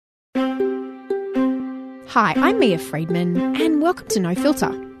Hi, I'm Mia Friedman, and welcome to No Filter.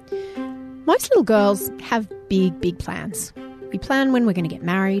 Most little girls have big plans. We plan when we're going to get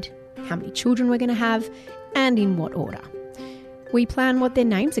married, how many children we're going to have, and in what order. We plan what their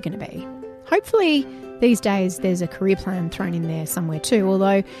names are going to be. Hopefully, these days there's a career plan thrown in there somewhere too,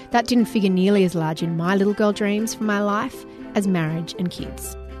 although that didn't figure nearly as large in my little girl dreams for my life as marriage and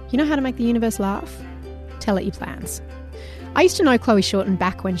kids. You know how to make the universe laugh? Tell it your plans. I used to know Chloe Shorten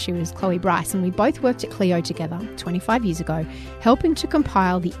back when she was Chloe Bryce, and we both worked at Clio together 25 years ago, helping to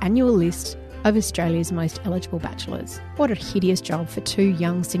compile the annual list of Australia's most eligible bachelors. What a hideous job for two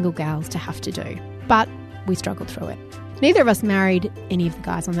young single gals to have to do. But we struggled through it. Neither of us married any of the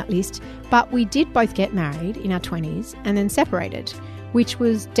guys on that list, but we did both get married in our 20s and then separated, which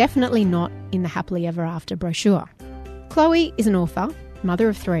was definitely not in the happily ever after brochure. Chloe is an author, mother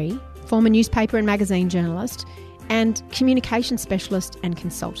of three, former newspaper and magazine journalist, and communication specialist and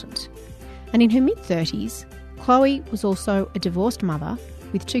consultant. And in her mid-30s, Chloe was also a divorced mother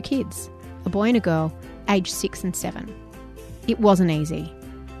with two kids, a boy and a girl, aged 6 and 7. It wasn't easy.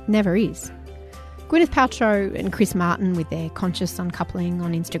 Never is. Gwyneth Paltrow and Chris Martin, with their conscious uncoupling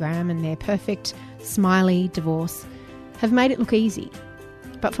on Instagram and their perfect, smiley divorce, have made it look easy.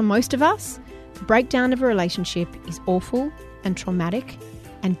 But for most of us, the breakdown of a relationship is awful and traumatic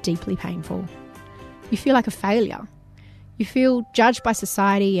and deeply painful. You feel like a failure. You feel judged by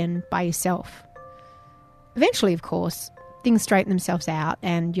society and by yourself. Eventually, of course, things straighten themselves out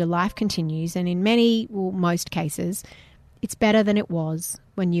and your life continues, and in many, well, most cases, it's better than it was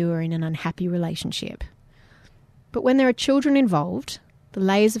when you were in an unhappy relationship. But when there are children involved, the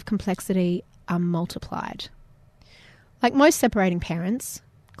layers of complexity are multiplied. Like most separating parents,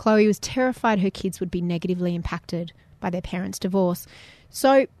 Chloe was terrified her kids would be negatively impacted by their parents' divorce.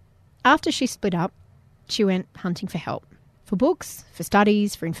 So after she split up, she went hunting for help. For books, for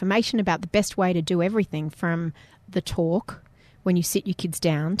studies, for information about the best way to do everything from the talk, when you sit your kids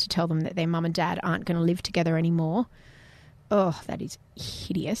down to tell them that their mum and dad aren't going to live together anymore. Oh, that is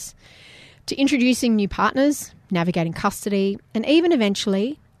hideous. To introducing new partners, navigating custody, and even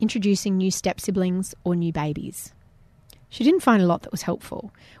eventually introducing new step-siblings or new babies. She didn't find a lot that was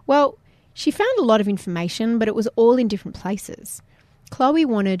helpful. Well, she found a lot of information, but it was all in different places. Chloe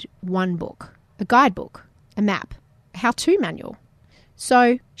wanted one book, a guidebook, a map, a how-to manual.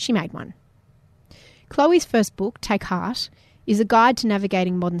 So she made one. Chloe's first book, Take Heart, is a guide to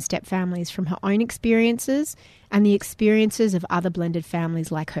navigating modern step families from her own experiences and the experiences of other blended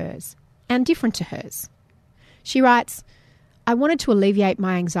families like hers, and different to hers. She writes, "I wanted to alleviate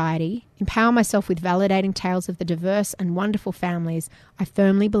my anxiety, empower myself with validating tales of the diverse and wonderful families I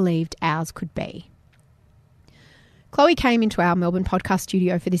firmly believed ours could be." Chloe came into our Melbourne podcast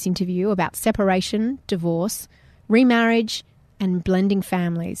studio for this interview about separation, divorce, remarriage, and blending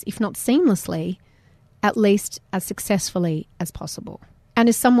families, if not seamlessly, at least as successfully as possible. And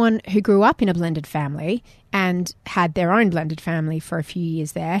as someone who grew up in a blended family and had their own blended family for a few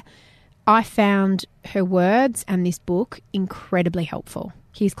years there, I found her words and this book incredibly helpful.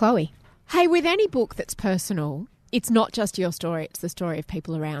 Here's Chloe. Hey, with any book that's personal, it's not just your story, it's the story of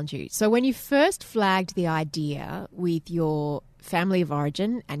people around you. So when you first flagged the idea with your family of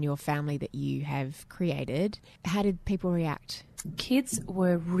origin and your family that you have created, how did people react? Kids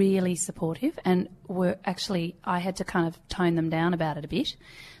were really supportive and were actually, I had to kind of tone them down about it a bit.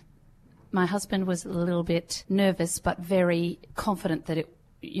 My husband was a little bit nervous but very confident that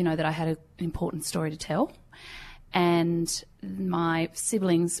that I had an important story to tell. And my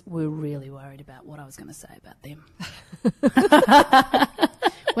siblings were really worried about what I was going to say about them.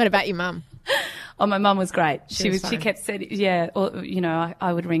 What about your mum? Oh, my mum was great. She kept saying, yeah, or,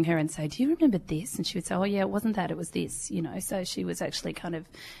 I would ring her and say, do you remember this? And she would say, oh, yeah, it wasn't that, it was this, So she was actually kind of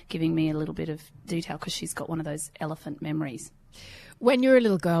giving me a little bit of detail because she's got one of those elephant memories. When you were a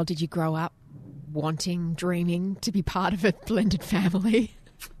little girl, did you grow up wanting, dreaming to be part of a blended family?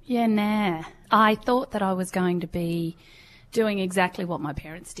 Yeah, nah. I thought that I was going to be doing exactly what my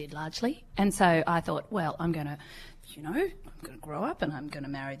parents did largely. And so I thought, well, I'm going to, I'm going to grow up and I'm going to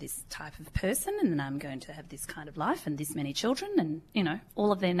marry this type of person and then I'm going to have this kind of life and this many children and,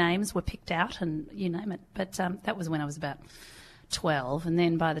 all of their names were picked out and you name it. But that was when I was about 12. And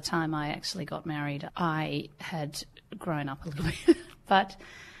then by the time I actually got married, I had grown up a little bit. But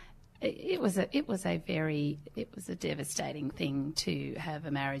it was a devastating thing to have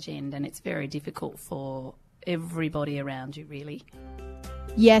a marriage end, and it's very difficult for everybody around you, really.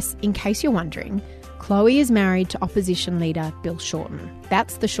 Yes, in case you're wondering, Chloe is married to Opposition Leader Bill Shorten.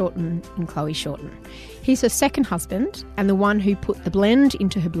 That's the Shorten in Chloe Shorten. He's her second husband and the one who put the blend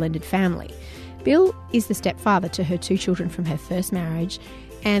into her blended family. Bill is the stepfather to her two children from her first marriage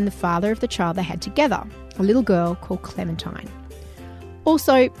and the father of the child they had together, a little girl called Clementine.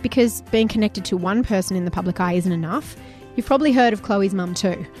 Also, because being connected to one person in the public eye isn't enough, you've probably heard of Chloe's mum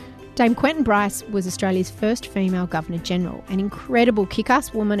too. Dame Quentin Bryce was Australia's first female Governor-General, an incredible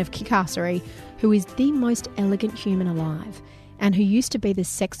kick-ass woman of kickassery who is the most elegant human alive, and who used to be the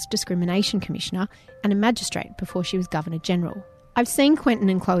Sex Discrimination Commissioner and a magistrate before she was Governor-General. I've seen Quentin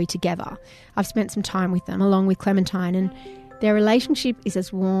and Chloe together. I've spent some time with them, along with Clementine, and their relationship is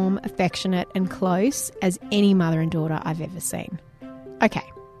as warm, affectionate and close as any mother and daughter I've ever seen. Okay,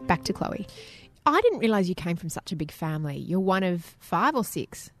 back to Chloe. I didn't realise you came from such a big family. You're one of 5 or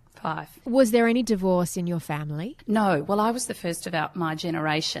 6? 5. Was there any divorce in your family? No. Well, I was the first of my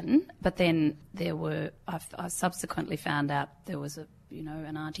generation, but then I subsequently found out there was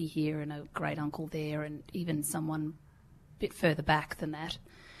an auntie here and a great uncle there, and even someone a bit further back than that.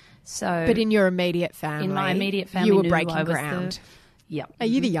 So, but in your immediate family, in my immediate family, you were breaking ground. Yep. Are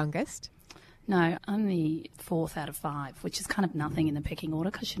you the youngest? No, I'm the 4th out of 5, which is kind of nothing in the pecking order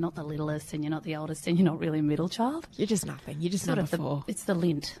because you're not the littlest and you're not the oldest and you're not really a middle child. You're just nothing. You're just number 4. It's the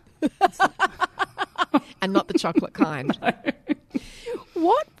lint. And not the chocolate kind. No.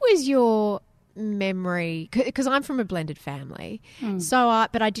 What was your memory? Because I'm from a blended family,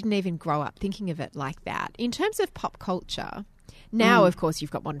 but I didn't even grow up thinking of it like that. In terms of pop culture, now, of course,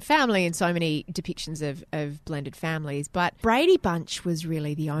 you've got Modern Family and so many depictions of blended families, but Brady Bunch was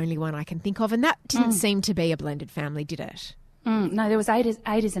really the only one I can think of, and that didn't seem to be a blended family, did it? No, there was Eight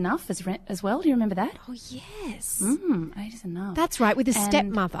is Enough as well. Do you remember that? Oh, yes. 8 is Enough. That's right, with a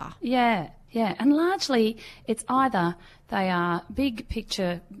stepmother. Yeah. And largely it's either they are big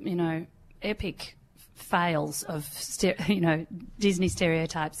picture, epic fails of, Disney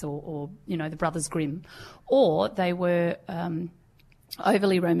stereotypes or the Brothers Grimm, or they were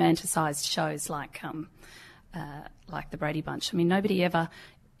overly romanticised shows like the Brady Bunch. I mean, nobody ever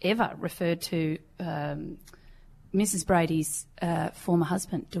referred to Mrs. Brady's former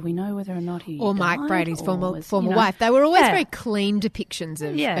husband. Do we know whether or not he or died, Mike Brady's former was, wife? They were always very clean depictions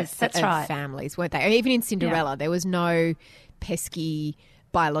of right. families, weren't they? Even in Cinderella, there was no pesky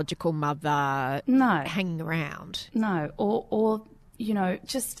biological mother hanging around. No, or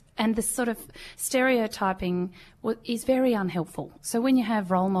just, and this sort of stereotyping is very unhelpful. So when you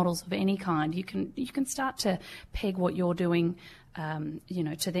have role models of any kind, you can start to peg what you're doing,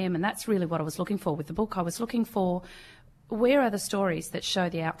 to them, and that's really what I was looking for with the book. I was looking for, where are the stories that show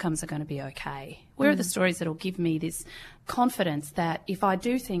the outcomes are going to be okay? Where are the stories that will give me this confidence that if I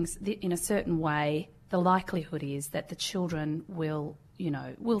do things in a certain way, the likelihood is that the children will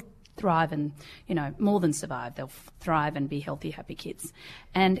thrive and, more than survive. They'll thrive and be healthy, happy kids.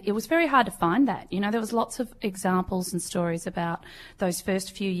 And it was very hard to find that. There was lots of examples and stories about those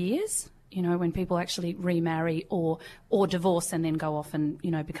first few years, when people actually remarry or divorce and then go off and,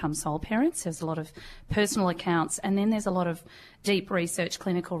 become sole parents. There's a lot of personal accounts, and then there's a lot of deep research,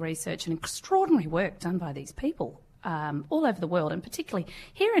 clinical research, and extraordinary work done by these people all over the world, and particularly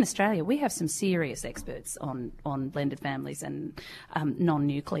here in Australia. We have some serious experts on blended families and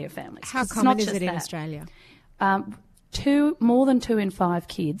non-nuclear families. How common is it in Australia? More than 2 in 5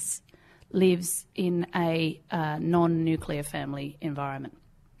 kids lives in a non-nuclear family environment.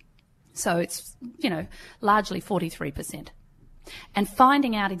 So it's, largely 43%. And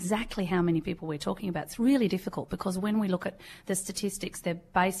finding out exactly how many people we're talking about is really difficult, because when we look at the statistics, they're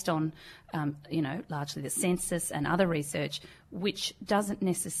based on, largely the census and other research, which doesn't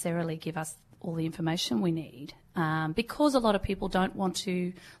necessarily give us all the information we need, because a lot of people don't want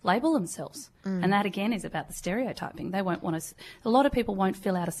to label themselves. And that, again, is about the stereotyping. They won't want to. A lot of people won't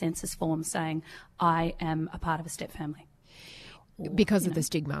fill out a census form saying, I am a part of a step family. Because of the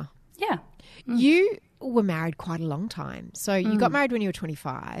stigma. Yeah. You were married quite a long time. So you got married when you were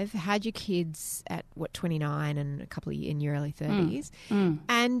 25, had your kids at, 29 and a couple in your early 30s,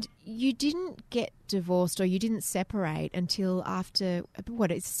 and you didn't get divorced or you didn't separate until after,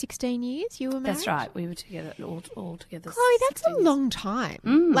 16 years you were married? That's right. We were together, all together. Chloe, that's a long time.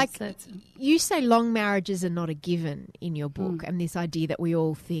 So you say long marriages are not a given in your book, and this idea that we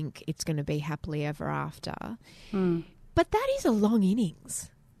all think it's going to be happily ever after. But that is a long innings.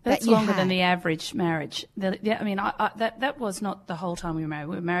 That's longer than the average marriage. That was not the whole time we were married.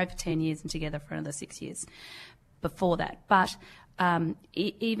 We were married for 10 years and together for another 6 years before that. But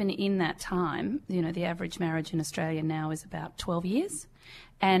even in that time, the average marriage in Australia now is about 12 years.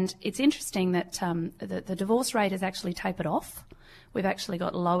 And it's interesting that the divorce rate has actually tapered off. We've actually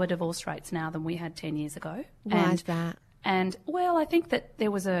got lower divorce rates now than we had 10 years ago. Why is that? And, well, I think that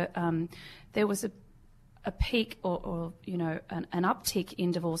there was a peak or an uptick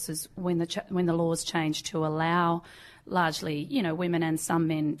in divorces when the laws changed to allow largely, women and some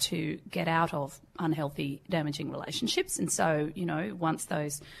men to get out of unhealthy, damaging relationships. And so, once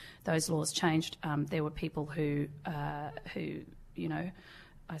those laws changed, there were people who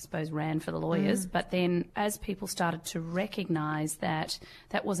I suppose ran for the lawyers. But then as people started to recognise that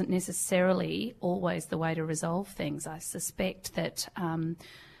that wasn't necessarily always the way to resolve things, I suspect that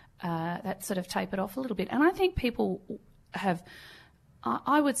that sort of tapered off a little bit. And I think people have,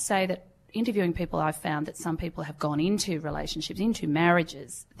 I would say that interviewing people, I've found that some people have gone into relationships, into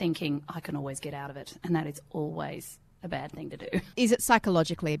marriages, thinking I can always get out of it, and that is always a bad thing to do. Is it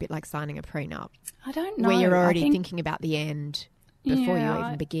psychologically a bit like signing a prenup? I don't know. Where you're already thinking about the end before you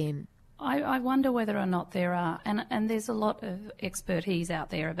even begin. I wonder whether or not there are, and there's a lot of expertise out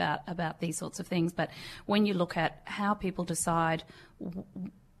there about these sorts of things, but when you look at how people decide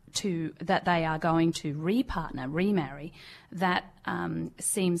that they are going to remarry, that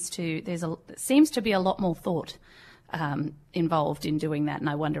seems to be a lot more thought involved in doing that, and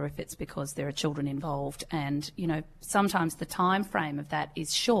I wonder if it's because there are children involved, and sometimes the time frame of that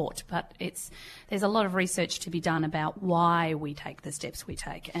is short, but there's a lot of research to be done about why we take the steps we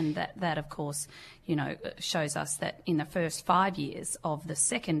take, and that of course shows us that in the first 5 years of the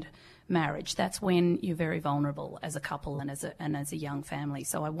second marriage, that's when you're very vulnerable as a couple and as a young family.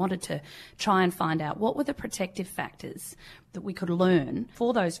 So I wanted to try and find out what were the protective factors that we could learn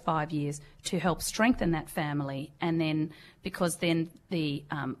for those 5 years to help strengthen that family, and then because then the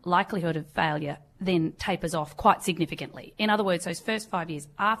likelihood of failure then tapers off quite significantly. In other words, those first 5 years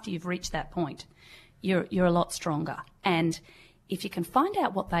after you've reached that point, you're a lot stronger. And if you can find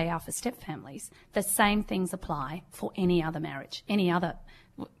out what they are for step families, the same things apply for any other marriage, any other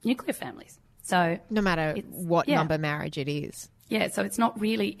nuclear families. So no matter what number marriage it is. Yeah, so it's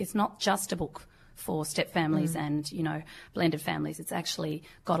not just a book for step families and, blended families. It's actually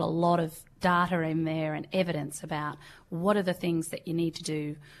got a lot of data in there and evidence about what are the things that you need to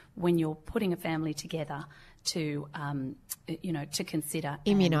do when you're putting a family together to, to consider.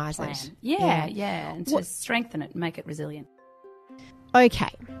 Immunise it. Yeah, and to strengthen it and make it resilient. Okay,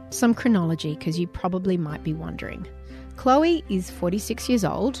 some chronology, because you probably might be wondering. Chloe is 46 years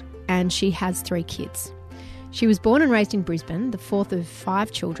old and she has 3 kids. She was born and raised in Brisbane, the fourth of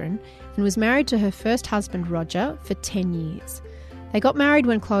 5 children, and was married to her first husband, Roger, for 10 years. They got married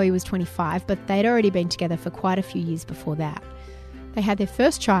when Chloe was 25, but they'd already been together for quite a few years before that. They had their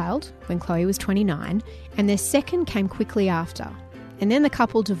first child when Chloe was 29, and their second came quickly after. And then the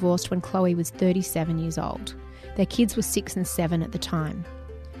couple divorced when Chloe was 37 years old. Their kids were 6 and 7 at the time.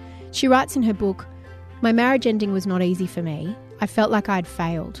 She writes in her book, "My marriage ending was not easy for me. I felt like I'd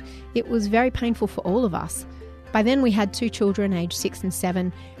failed. It was very painful for all of us. By then we had 2 children aged 6 and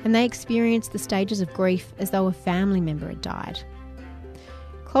 7, and they experienced the stages of grief as though a family member had died."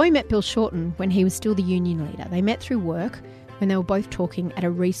 Chloe met Bill Shorten when he was still the union leader. They met through work when they were both talking at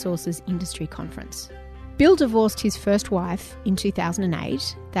a resources industry conference. Bill divorced his first wife in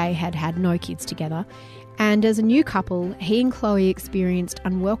 2008. They had had no kids together. And as a new couple, he and Chloe experienced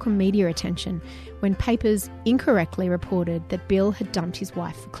unwelcome media attention when papers incorrectly reported that Bill had dumped his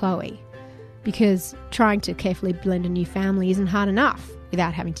wife for Chloe. Because trying to carefully blend a new family isn't hard enough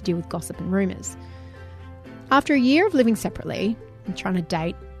without having to deal with gossip and rumours. After a year of living separately and trying to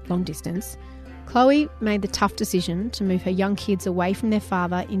date long distance, Chloe made the tough decision to move her young kids away from their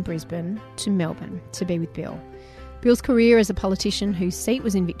father in Brisbane to Melbourne to be with Bill. Bill's career as a politician whose seat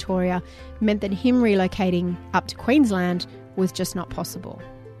was in Victoria meant that him relocating up to Queensland was just not possible.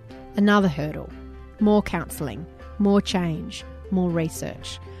 Another hurdle. More counselling, more change, more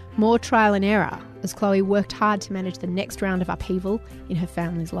research, more trial and error as Chloe worked hard to manage the next round of upheaval in her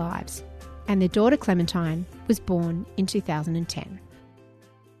family's lives. And their daughter Clementine was born in 2010.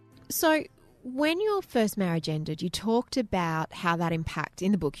 So when your first marriage ended, you talked about how that impacted,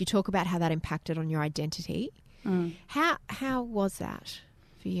 in the book, you talk about how that impacted on your identity. How was that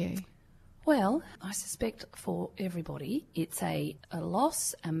for you? Well, I suspect for everybody it's a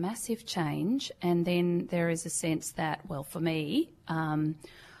loss, a massive change, and then there is a sense that, well, for me,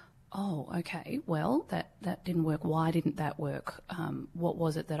 that didn't work. Why didn't that work? What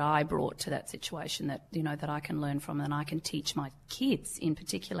was it that I brought to that situation that, that I can learn from and I can teach my kids? In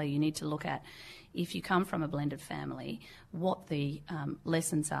particular, you need to look at, if you come from a blended family, what the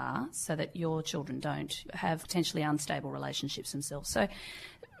lessons are so that your children don't have potentially unstable relationships themselves. So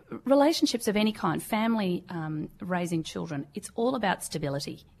relationships of any kind, family, raising children, it's all about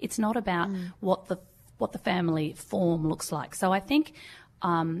stability. It's not about what the family form looks like. So I think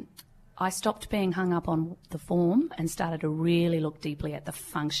I stopped being hung up on the form and started to really look deeply at the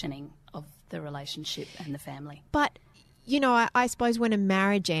functioning of the relationship and the family. But, I suppose when a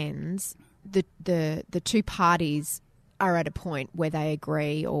marriage ends, the two parties are at a point where they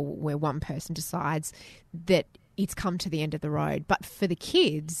agree or where one person decides that it's come to the end of the road. But for the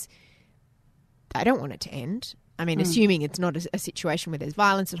kids, they don't want it to end. I mean, assuming it's not a situation where there's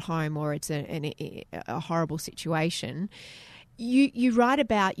violence at home or it's a horrible situation. You write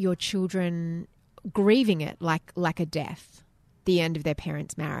about your children grieving it like a death, the end of their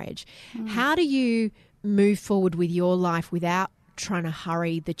parents' marriage. How do you move forward with your life without trying to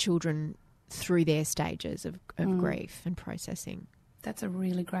hurry the children through their stages of grief and processing? That's a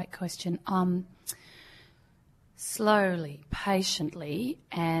really great question. Slowly, patiently,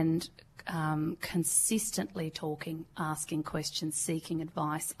 and consistently talking, asking questions, seeking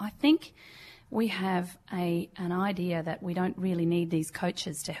advice. I think we have an idea that we don't really need these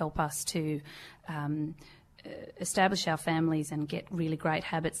coaches to help us to establish our families and get really great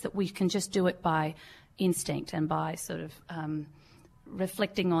habits, that we can just do it by instinct and by sort of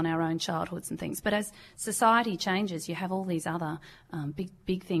reflecting on our own childhoods and things. But as society changes, you have all these other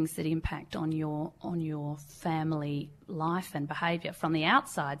big things that impact on your family life and behaviour from the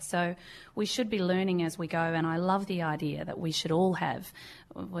outside. So we should be learning as we go, and I love the idea that we should all have,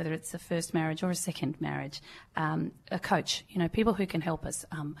 whether it's a first marriage or a second marriage, a coach, people who can help us,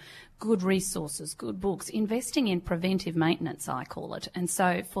 good resources, good books, investing in preventive maintenance, I call it. And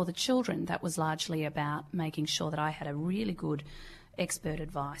so for the children, that was largely about making sure that I had a really good expert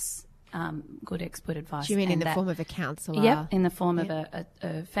advice. Do you mean in the form of a counsellor? Yep, in the form of a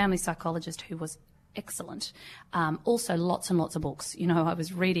family psychologist who was excellent. Also lots and lots of books. I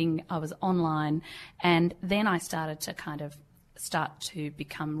was reading, I was online, and then I started to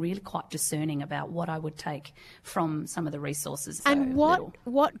become really quite discerning about what I would take from some of the resources. And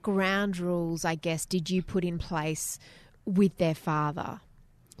what ground rules, I guess, did you put in place with their father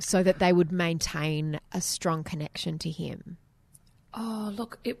so that they would maintain a strong connection to him? Oh,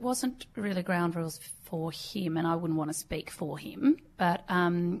 look, it wasn't really ground rules for him, and I wouldn't want to speak for him. But I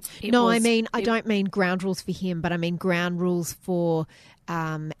don't mean ground rules for him, but I mean ground rules for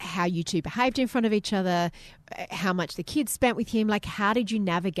how you two behaved in front of each other, how much the kids spent with him. Like, how did you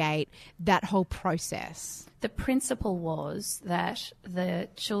navigate that whole process? The principle was that the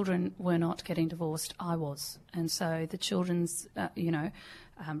children were not getting divorced. I was, and so the children's,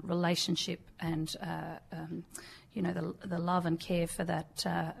 relationship and the love and care for that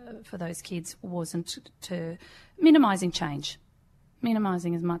for those kids wasn't to minimising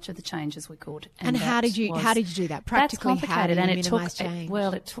as much of the change as we could. And how did you do that practically? That's complicated, and it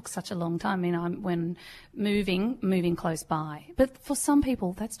took such a long time. When moving close by, but for some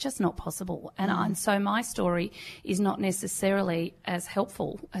people that's just not possible. And so my story is not necessarily as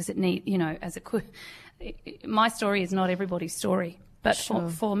helpful as it as it could. My story is not everybody's story. But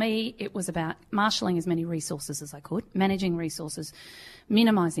for me, it was about marshalling as many resources as I could, managing resources,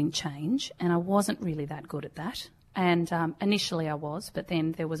 minimising change, and I wasn't really that good at that. And initially I was, but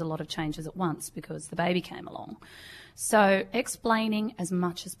then there was a lot of changes at once because the baby came along. So explaining as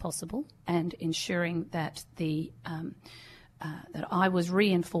much as possible and ensuring that that I was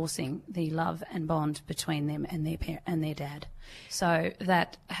reinforcing the love and bond between them and their dad. So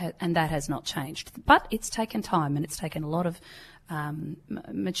that has not changed. But it's taken time, and it's taken a lot of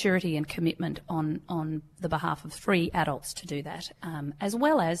maturity and commitment on the behalf of 3 adults to do that, as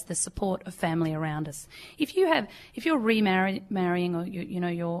well as the support of family around us. If you're remarrying or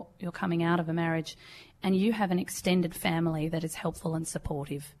you're coming out of a marriage, and you have an extended family that is helpful and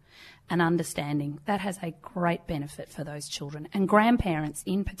supportive and understanding, that has a great benefit for those children. And grandparents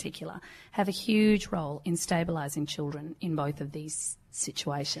in particular have a huge role in stabilising children in both of these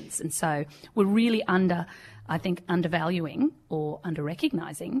situations. And so we're really undervaluing or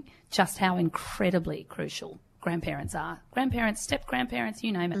under-recognising just how incredibly crucial grandparents are. Grandparents, step-grandparents,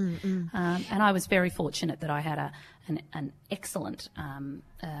 you name it. And I was very fortunate that I had an excellent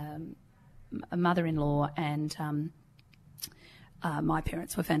mother-in-law, and my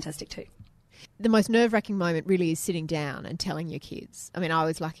parents were fantastic too. The most nerve-wracking moment really is sitting down and telling your kids. I mean, I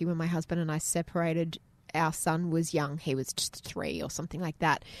was lucky when my husband and I separated. Our son was young. He was just 3 or something like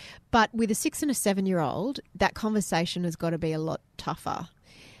that. But with a 6 and a 7-year-old, that conversation has got to be a lot tougher.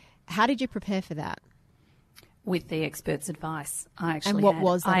 How did you prepare for that? With the expert's advice. I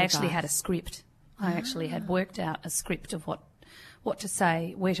actually had a script. I actually had worked out a script of what to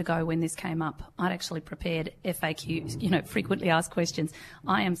say, where to go when this came up. I'd actually prepared FAQs, frequently asked questions.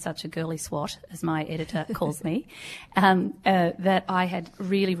 I am such a girly swat, as my editor calls me, that I had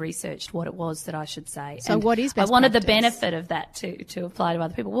really researched what it was that I should say. So what is best I wanted practice? The benefit of that to apply to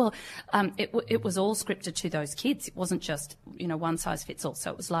other people. Well, it was all scripted to those kids. It wasn't just, one size fits all.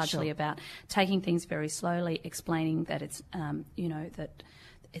 So it was largely about taking things very slowly, explaining that it's, that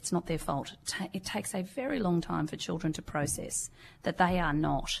it's not their fault. It takes a very long time for children to process that they are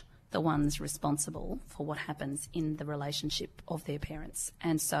not the ones responsible for what happens in the relationship of their parents.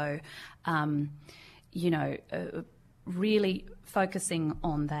 And so, really focusing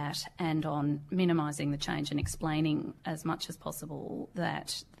on that and on minimising the change and explaining as much as possible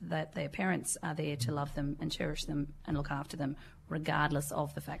that their parents are there to love them and cherish them and look after them, regardless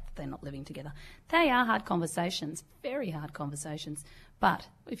of the fact that they're not living together. They are hard conversations, very hard conversations. But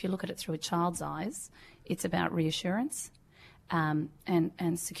if you look at it through a child's eyes, it's about reassurance and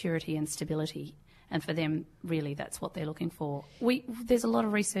security and stability. And for them, really, that's what they're looking for. There's a lot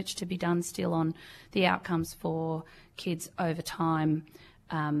of research to be done still on the outcomes for kids over time,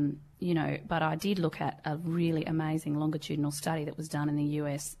 but I did look at a really amazing longitudinal study that was done in the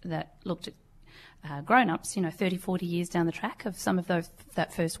US that looked at grown-ups, 30, 40 years down the track of some of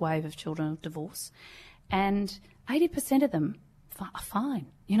that first wave of children of divorce. And 80% of them are fine,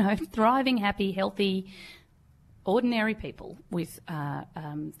 thriving, happy, healthy, ordinary people with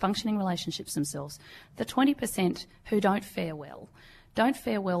functioning relationships themselves. The 20% who don't fare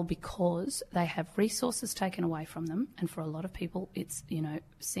well because they have resources taken away from them, and for a lot of people it's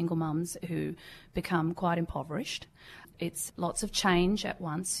single mums who become quite impoverished. It's lots of change at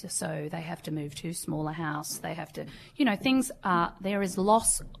once, so they have to move to a smaller house. They have to, there is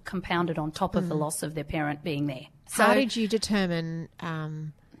loss compounded on top of the loss of their parent being there. So, how did you determine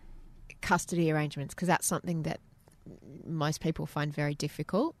custody arrangements? Because that's something that most people find very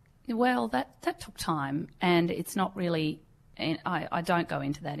difficult. Well, that took time, and it's not really, and I don't go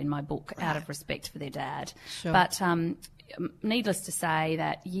into that in my book out of respect for their dad. Sure. But needless to say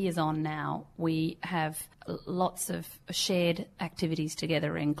that years on now, we have lots of shared activities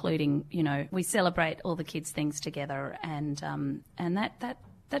together, including, we celebrate all the kids' things together, and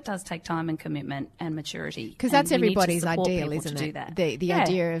that does take time and commitment and maturity. Because that's everybody's ideal, isn't it? That. The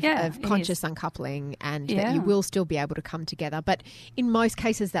idea of conscious uncoupling and that you will still be able to come together. But in most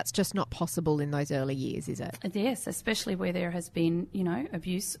cases, that's just not possible in those early years, is it? Yes, especially where there has been,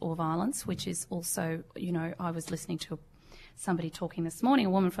 abuse or violence, which is also, I was listening to somebody talking this morning, a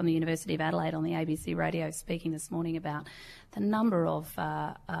woman from the University of Adelaide on the ABC radio speaking this morning about the number of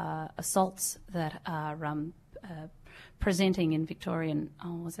assaults that are presenting in Victorian,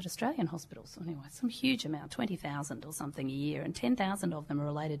 Australian hospitals? Anyway, some huge amount, 20,000 or something a year, and 10,000 of them are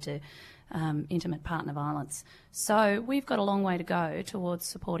related to intimate partner violence. So we've got a long way to go towards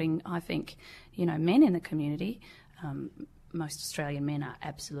supporting, I think, men in the community. Most Australian men are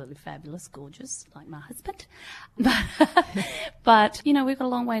absolutely fabulous, gorgeous, like my husband. But we've got a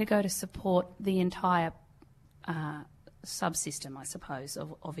long way to go to support the entire subsystem, I suppose,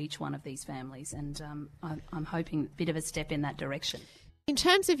 of each one of these families, and I'm hoping a bit of a step in that direction. In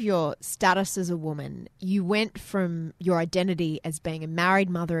terms of your status as a woman, you went from your identity as being a married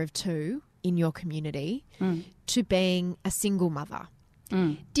mother of two in your community to being a single mother.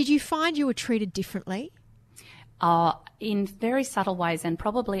 Did you find you were treated differently? In very subtle ways, and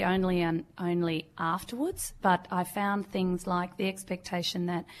probably only afterwards, but I found things like the expectation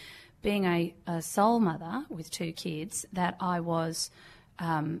that being a sole mother with two kids, that I was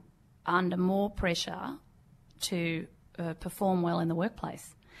under more pressure to perform well in the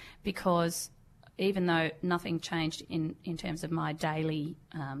workplace, because even though nothing changed in terms of my daily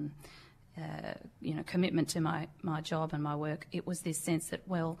commitment to my job and my work, it was this sense that,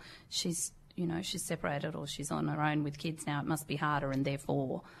 well, she's separated or she's on her own with kids now, it must be harder, and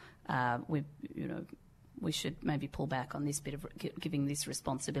therefore we should maybe pull back on this bit of giving this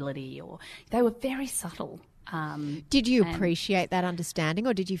responsibility. Or they were very subtle. Did you appreciate that understanding,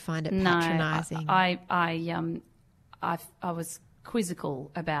 or did you find it patronising? No, I was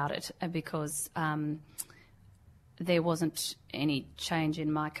quizzical about it because there wasn't any change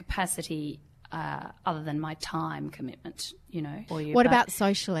in my capacity other than my time commitment, What about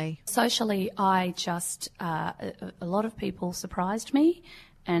socially? Socially, I just a lot of people surprised me,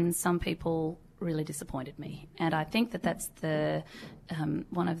 and some people really disappointed me. And I think that's the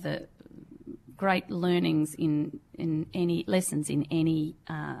one of the great learnings in any lessons in any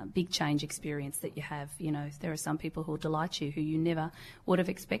big change experience that you have. There are some people who will delight you who you never would have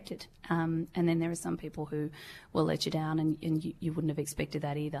expected, and then there are some people who will let you down, and you wouldn't have expected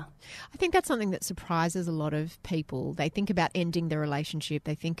that either. I think that's something that surprises a lot of people. They think about ending the relationship.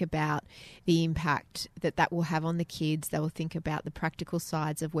 They think about the impact that will have on the kids. They will think about the practical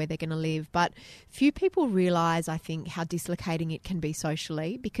sides of where they're going to live. But few people realise, I think, how dislocating it can be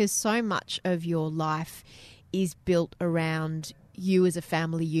socially, because so much of your life is built around you as a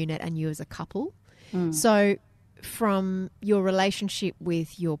family unit and you as a couple. So from your relationship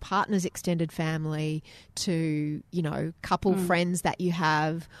with your partner's extended family to, you know, couple friends that you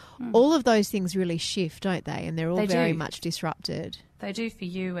have, all of those things really shift, don't they? And they're all very much disrupted. They do for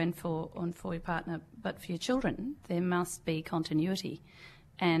you and for your partner, but for your children, there must be continuity.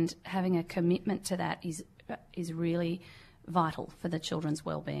 And having a commitment to that is really vital for the children's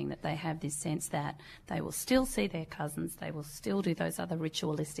well-being, that they have this sense that they will still see their cousins, they will still do those other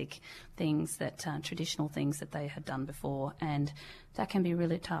ritualistic things, that traditional things that they had done before, and that can be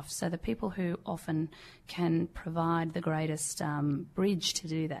really tough. So the people who often can provide the greatest bridge to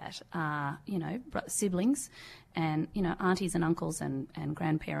do that are, you know, siblings and, you know, aunties and uncles and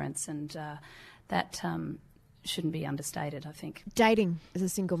grandparents, and that shouldn't be understated, I think. Dating as a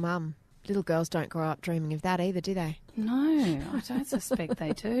single mum. Little girls don't grow up dreaming of that either, do they? No, I don't suspect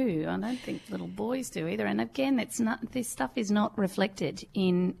they do. I don't think little boys do either. And again, this stuff is not reflected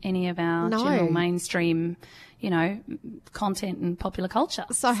in any of our general mainstream, you know, content and popular culture.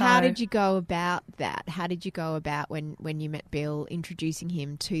 So how did you go about that? How did you go about when you met Bill, introducing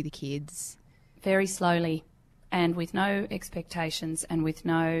him to the kids? Very slowly, and with no expectations, and with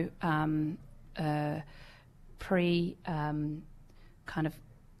no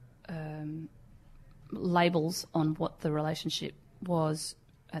labels on what the relationship was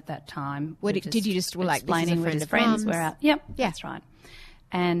at that time. Did you just like explaining with his friends? We're out. Yep, yeah, that's right.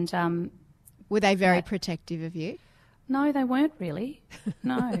 And were they very protective of you? No, they weren't really.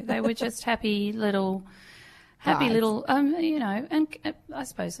 No, they were just happy little, you know. And I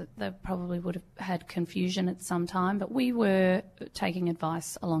suppose that they probably would have had confusion at some time, but we were taking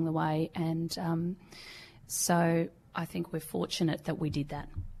advice along the way, and so I think we're fortunate that we did that.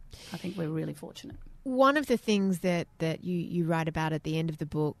 I think we're really fortunate. One of the things that you write about at the end of the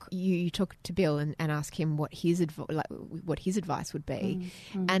book, you talk to Bill and ask him what his advice would be,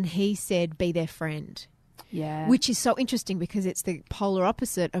 and he said, "Be their friend." Yeah, which is so interesting because it's the polar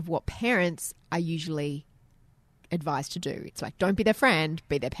opposite of what parents are usually advised to do. It's like, don't be their friend,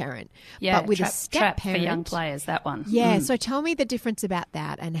 be their parent. Yeah, but with a step parent, for young players, that one. Yeah. So tell me the difference about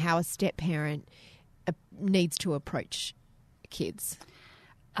that and how a step parent needs to approach kids.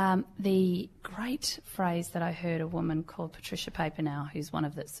 The great phrase that I heard a woman called Patricia Papernow, who's one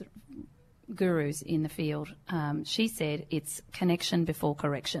of the sort of gurus in the field, she said it's connection before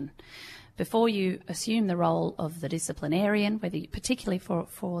correction. Before you assume the role of the disciplinarian, particularly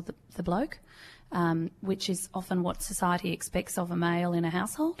for the bloke, which is often what society expects of a male in a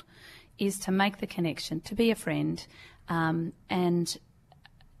household, is to make the connection, to be a friend, and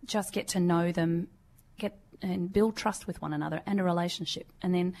just get to know them, and build trust with one another and a relationship.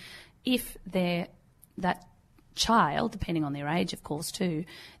 And then if they're that child, depending on their age, of course, too,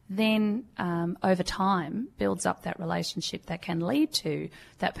 then over time builds up that relationship that can lead to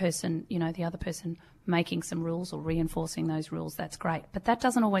that person, you know, the other person making some rules or reinforcing those rules. That's great. But that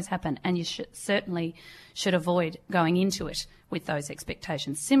doesn't always happen, and you certainly should avoid going into it with those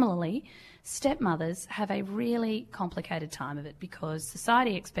expectations. Similarly, stepmothers have a really complicated time of it because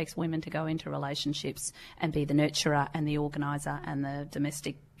society expects women to go into relationships and be the nurturer and the organiser and the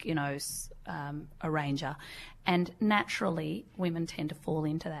domestic, you know, arranger. And naturally, women tend to fall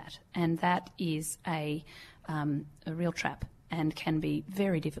into that. And that is a real trap and can be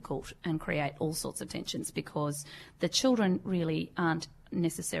very difficult and create all sorts of tensions because the children really aren't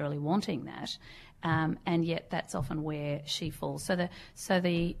necessarily wanting that. And yet that's often where she falls. So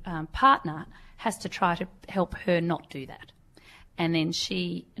the partner has to try to help her not do that. And then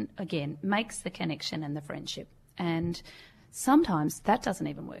she, again, makes the connection and the friendship. And sometimes that doesn't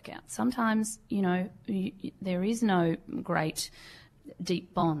even work out. Sometimes, you know, there is no great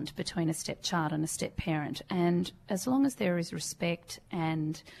deep bond between a stepchild and a step-parent. And as long as there is respect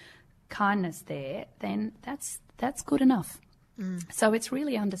and kindness there, then that's good enough. So it's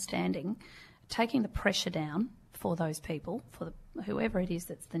really understanding, taking the pressure down for those people, for whoever it is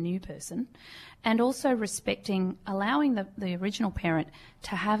that's the new person, and also respecting, allowing the original parent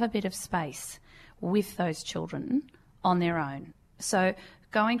to have a bit of space with those children on their own. So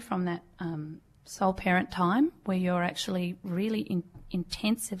going from that sole parent time where you're actually really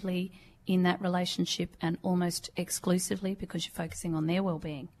intensively in that relationship and almost exclusively because you're focusing on their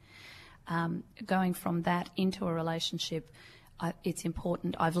well-being, going from that into a relationship, it's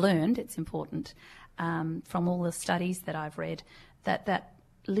important. I've learned it's important from all the studies that I've read that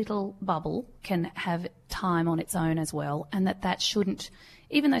little bubble can have time on its own as well, and that shouldn't,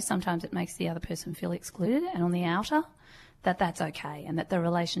 even though sometimes it makes the other person feel excluded and on the outer, that's okay, and that the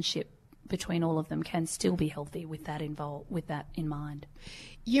relationship between all of them can still be healthy with that in mind.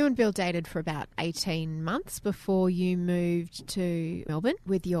 You and Bill dated for about 18 months before you moved to Melbourne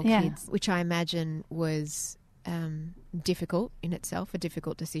with your kids, which I imagine was difficult in itself, a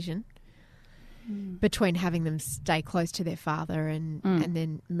difficult decision between having them stay close to their father and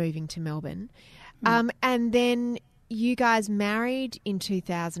then moving to Melbourne. And then you guys married in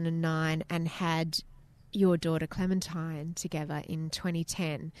 2009 and had your daughter Clementine together in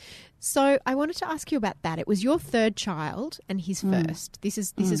 2010. So I wanted to ask you about that. It was your third child and his first. This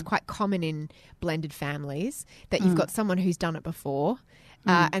is quite common in blended families, that you've got someone who's done it before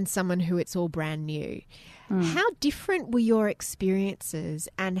and someone who it's all brand new. How different were your experiences,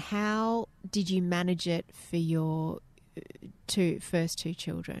 and how did you manage it for your first two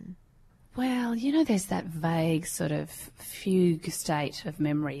children? Well, there's that vague sort of fugue state of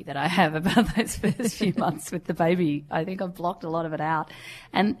memory that I have about those first few months with the baby. I think I've blocked a lot of it out.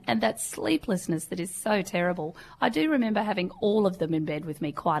 And that sleeplessness that is so terrible. I do remember having all of them in bed with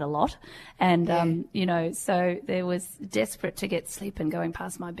me quite a lot. And, so there was desperate to get sleep and going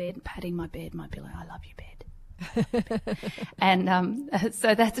past my bed and patting my bed, my pillow. I love you, bed. And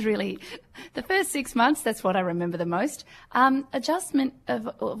so that's really the first 6 months. That's what I remember the most. Adjustment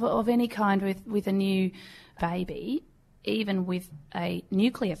of any kind with a new baby, even with a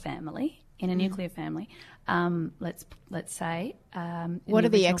nuclear family. In a nuclear family, let's say. What are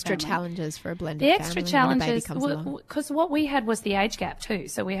the extra challenges for a blended family? The extra challenges, because what we had was the age gap too.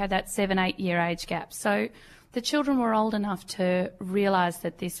 So we had that 7-8 year age gap. So the children were old enough to realise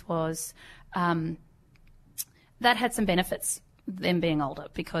that this was. That had some benefits, them being older,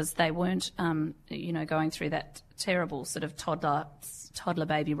 because they weren't, going through that terrible sort of toddler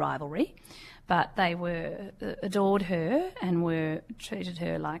baby rivalry, but they adored her and treated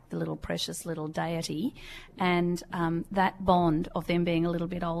her like the little precious little deity, and that bond of them being a little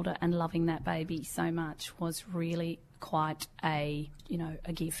bit older and loving that baby so much was really quite a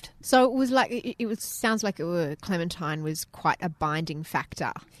gift. So it was sounds like Clementine was quite a binding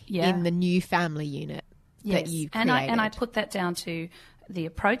factor in the new family unit. Yes, that you created. And I put that down to the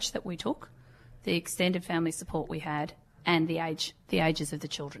approach that we took, the extended family support we had, and the ages of the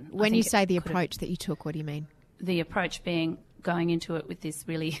children. When you say the approach that you took, what do you mean? The approach being going into it with this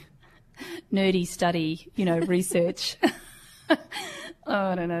really nerdy study, research.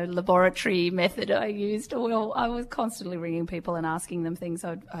 I don't know, laboratory method I used. Well, I was constantly ringing people and asking them things.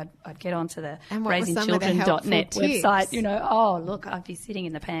 I'd get onto the raisingchildren.net website, look, I'd be sitting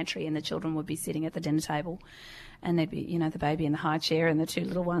in the pantry and the children would be sitting at the dinner table and there'd be, the baby in the high chair and the two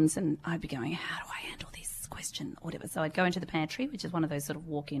little ones, and I'd be going, how do I handle this question or whatever? So I'd go into the pantry, which is one of those sort of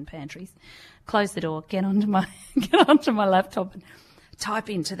walk-in pantries, close the door, get onto my laptop and type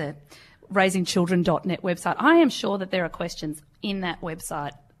into the raisingchildren.net website. I am sure that there are questions in that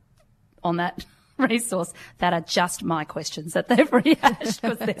website, on that resource, that are just my questions that they've rehashed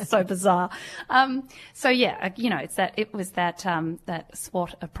because they're so bizarre. It was that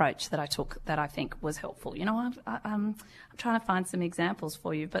SWOT approach that I took that I think was helpful. I'm trying to find some examples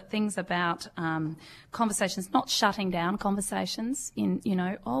for you, but things about conversations, not shutting down conversations in,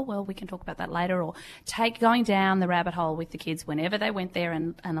 we can talk about that later, or going down the rabbit hole with the kids whenever they went there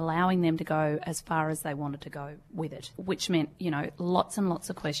and allowing them to go as far as they wanted to go with it, which meant, lots and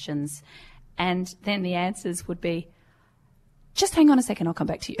lots of questions. And then the answers would be, just hang on a second, I'll come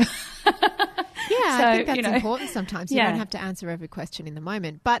back to you. I think that's important sometimes. You don't have to answer every question in the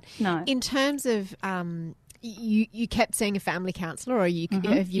moment. But in terms of you kept seeing a family counsellor, or have you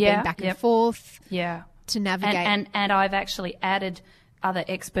been back and forth to navigate? And I've actually added other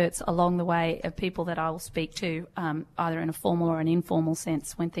experts along the way of people that I'll speak to, either in a formal or an informal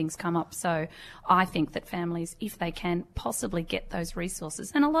sense when things come up. So I think that families, if they can possibly get those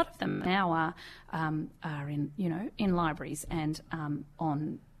resources, and a lot of them now are in, in libraries and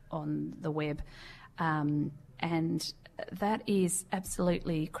on the web, and that is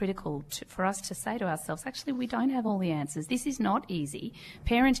absolutely critical for us to say to ourselves, actually, we don't have all the answers. This is not easy.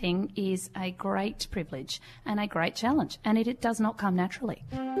 Parenting is a great privilege and a great challenge, and it does not come naturally.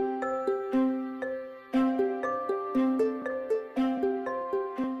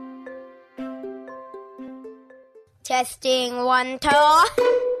 Testing 1, 2.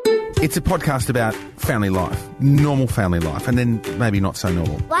 It's a podcast about family life, normal family life, and then maybe not so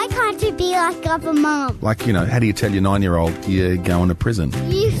normal. Why can't you be like other mums? Like, how do you tell your 9-year-old you're going to prison?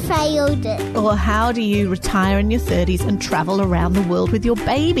 You failed it. Or how do you retire in your 30s and travel around the world with your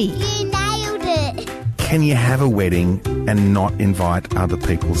baby? You nailed it. Can you have a wedding and not invite other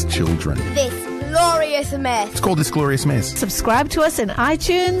people's children? This glorious mess. It's called This Glorious Mess. Subscribe to us in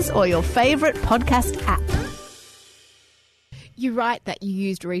iTunes or your favourite podcast app. You write that you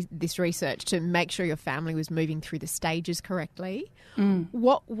used this research to make sure your family was moving through the stages correctly.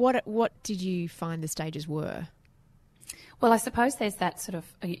 What did you find the stages were? Well, I suppose there's that sort of,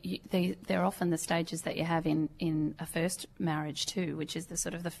 they're often the stages that you have in a first marriage too, which is the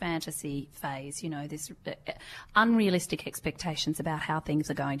sort of the fantasy phase, this unrealistic expectations about how things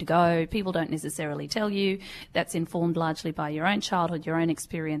are going to go. People don't necessarily tell you. That's informed largely by your own childhood, your own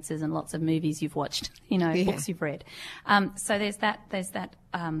experiences, and lots of movies you've watched, books you've read. So there's that,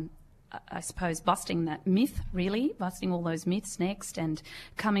 I suppose, busting that myth, really, busting all those myths next, and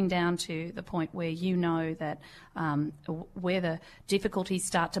coming down to the point where that where the difficulties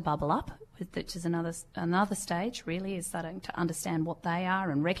start to bubble up, which is another stage, really, is starting to understand what they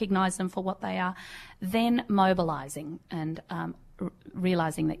are and recognise them for what they are, then mobilising and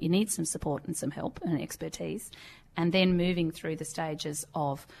realising that you need some support and some help and expertise, and then moving through the stages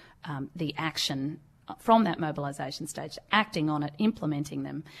of the action from that mobilisation stage, acting on it, implementing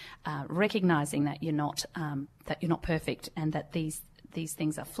them, recognising that you're not perfect, and that these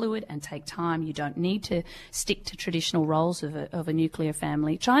things are fluid and take time. You don't need to stick to traditional roles of a nuclear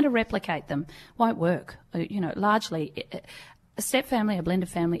family. Trying to replicate them won't work. Largely, a step family, a blended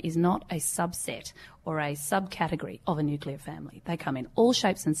family, is not a subset or a subcategory of a nuclear family. They come in all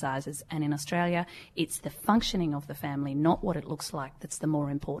shapes and sizes, and in Australia, it's the functioning of the family, not what it looks like, that's the more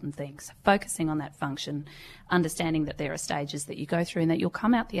important thing. So focusing on that function, understanding that there are stages that you go through and that you'll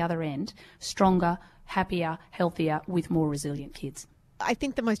come out the other end stronger, happier, healthier, with more resilient kids. I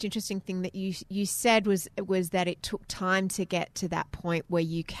think the most interesting thing that you said was that it took time to get to that point where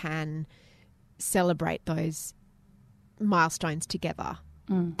you can celebrate those milestones together,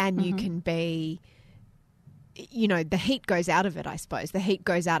 and you can be, the heat goes out of it, I suppose. The heat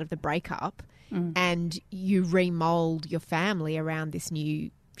goes out of the breakup, and you remold your family around this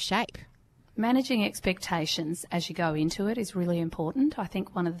new shape. Managing expectations as you go into it is really important. I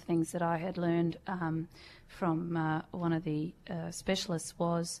think one of the things that I had learned from one of the specialists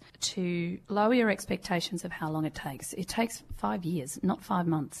was to lower your expectations of how long it takes. It takes 5 years, not 5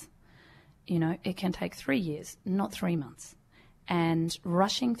 months. It can take 3 years, not 3 months. And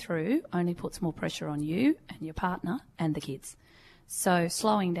rushing through only puts more pressure on you and your partner and the kids. So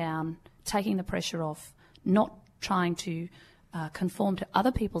slowing down, taking the pressure off, not trying to conform to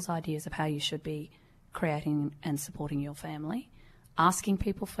other people's ideas of how you should be creating and supporting your family, asking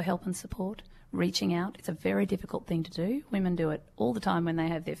people for help and support, reaching out. It's a very difficult thing to do. Women do it all the time when they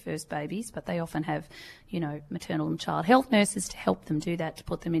have their first babies, but they often have, maternal and child health nurses to help them do that, to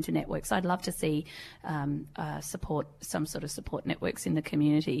put them into networks. I'd love to see some sort of support networks in the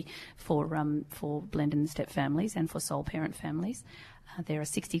community for blended and step families and for sole parent families. There are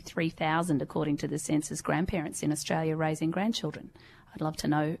 63,000, according to the census, grandparents in Australia raising grandchildren. I'd love to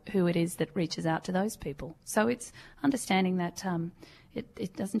know who it is that reaches out to those people. So it's understanding that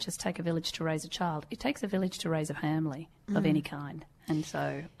it doesn't just take a village to raise a child. It takes a village to raise a family of any kind. And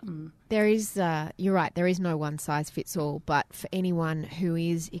so there is, you're right, there is no one size fits all. But for anyone who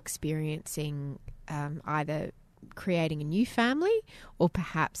is experiencing either creating a new family or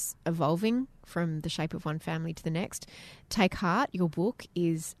perhaps evolving from the shape of one family to the next, take heart. Your book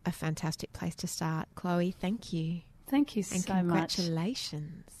is a fantastic place to start. Chloe, thank you. Thank you so much.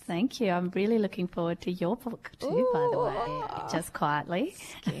 Congratulations. Thank you. I'm really looking forward to your book too, by the way, just quietly.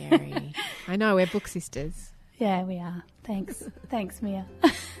 Scary. I know, we're book sisters. Yeah, we are. Thanks. Thanks, Mia.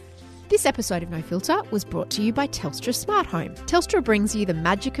 This episode of No Filter was brought to you by Telstra Smart Home. Telstra brings you the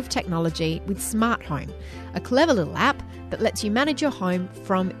magic of technology with Smart Home, a clever little app that lets you manage your home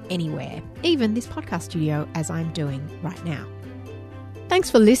from anywhere, even this podcast studio as I'm doing right now. Thanks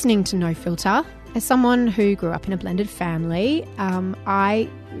for listening to No Filter. As someone who grew up in a blended family, I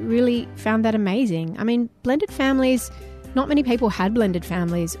really found that amazing. I mean, blended families, not many people had blended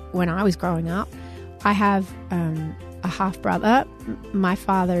families when I was growing up. I have a half-brother. My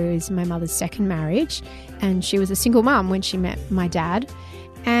father is my mother's second marriage, and she was a single mum when she met my dad.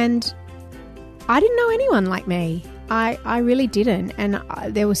 And I didn't know anyone like me. I really didn't. And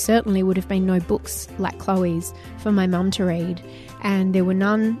there certainly would have been no books like Chloe's for my mum to read. And there were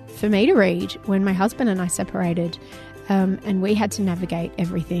none for me to read when my husband and I separated. And we had to navigate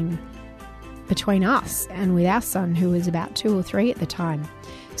everything between us and with our son, who was about 2 or 3 at the time.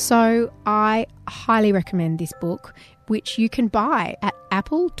 So I highly recommend this book, which you can buy at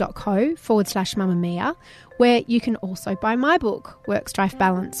apple.co/mamamia, where you can also buy my book, Work-Strife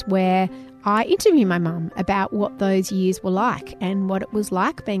Balance, where I interview my mum about what those years were like and what it was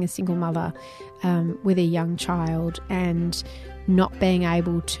like being a single mother with a young child and not being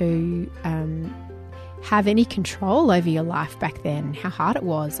able to have any control over your life back then, how hard it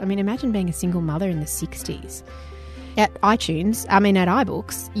was. I mean, imagine being a single mother in the 60s. At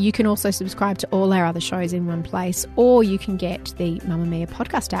iBooks, you can also subscribe to all our other shows in one place, or you can get the Mamma Mia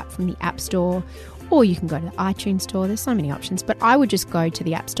podcast app from the App Store or you can go to the iTunes store. There's so many options, but I would just go to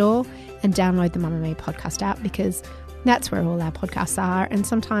the App Store and download the Mamma Mia podcast app, because that's where all our podcasts are, and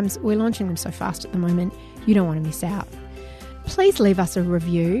sometimes we're launching them so fast at the moment, you don't want to miss out. Please leave us a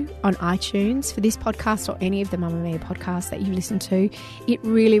review on iTunes for this podcast or any of the Mamma Mia podcasts that you listen to. It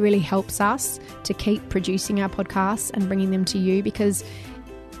really, really helps us to keep producing our podcasts and bringing them to you, because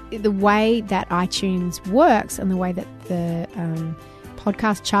the way that iTunes works and the way that the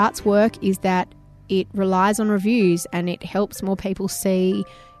podcast charts work is that it relies on reviews, and it helps more people see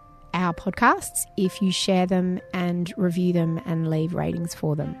our podcasts if you share them and review them and leave ratings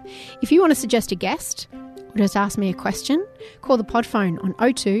for them. If you want to suggest a guest or just ask me a question, call the pod phone on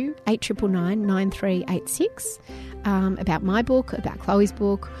 02 8999 9386 about my book, about Chloe's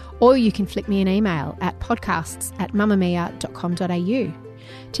book, or you can flick me an email at podcasts@mamamia.com.au.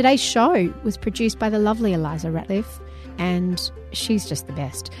 Today's show was produced by the lovely Eliza Ratliff, and she's just the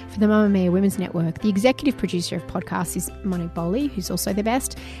best. For the Mamma Mia Women's Network, the executive producer of podcasts is Monique Bowley, who's also the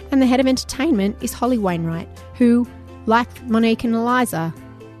best, and the head of entertainment is Holly Wainwright, who, like Monique and Eliza,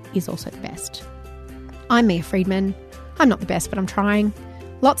 is also the best. I'm Mia Friedman. I'm not the best, but I'm trying.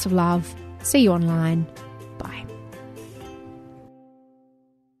 Lots of love. See you online.